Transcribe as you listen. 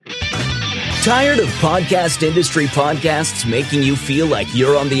Tired of podcast industry podcasts making you feel like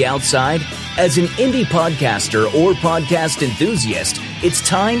you're on the outside? As an indie podcaster or podcast enthusiast, it's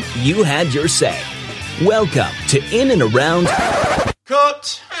time you had your say. Welcome to In and Around...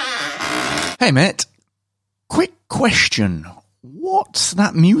 Cut! Hey, mate. Quick question. What's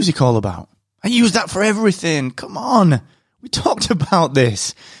that music all about? I use that for everything. Come on. We talked about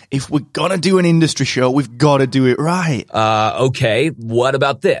this. If we're gonna do an industry show, we've got to do it right. Okay, what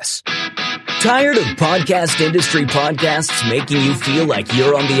about this? Tired of podcast industry podcasts making you feel like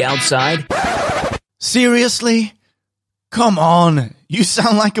you're on the outside? Seriously? Come on. You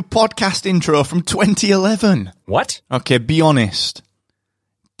sound like a podcast intro from 2011. What? Okay, be honest.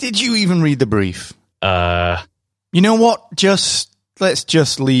 Did you even read the brief? You know what? Let's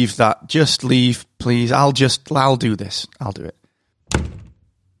just leave that. Just leave, please. I'll do this. I'll do it.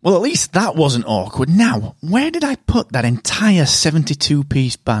 Well, at least that wasn't awkward. Now, where did I put that entire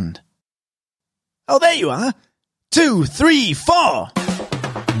 72-piece band? Oh, there you are. 2, 3, 4.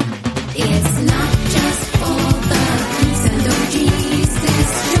 It's not just for the geeks and OGs.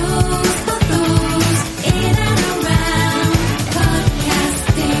 This show's for those in and around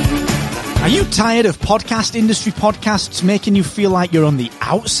podcasting. Are you tired of podcast industry podcasts making you feel like you're on the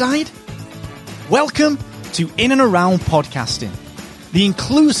outside? Welcome to In and Around Podcasting, the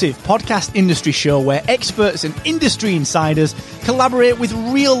inclusive podcast industry show where experts and industry insiders collaborate with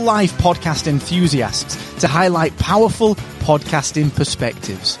real-life podcast enthusiasts to highlight powerful podcasting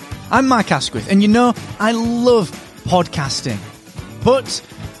perspectives. I'm Mark Asquith, and I love podcasting. But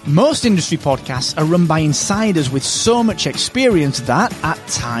most industry podcasts are run by insiders with so much experience that, at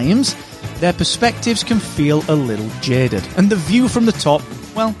times, their perspectives can feel a little jaded. And the view from the top,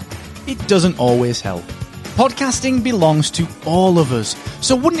 well, it doesn't always help. Podcasting belongs to all of us,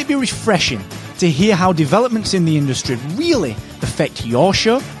 so wouldn't it be refreshing to hear how developments in the industry really affect your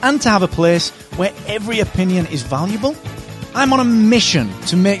show and to have a place where every opinion is valuable? I'm on a mission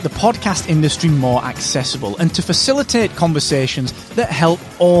to make the podcast industry more accessible and to facilitate conversations that help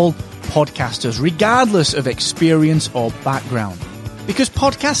all podcasters, regardless of experience or background. Because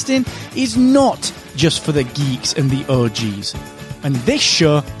podcasting is not just for the geeks and the OGs. And this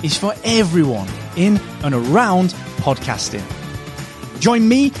show is for everyone in and around podcasting. Join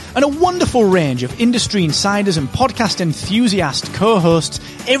me and a wonderful range of industry insiders and podcast enthusiast co-hosts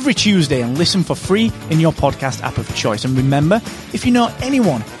every Tuesday and listen for free in your podcast app of choice. And remember, if you know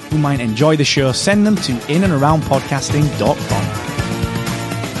anyone who might enjoy the show, send them to inandaroundpodcasting.com.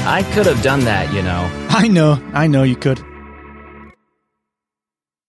 I could have done that, I know you could.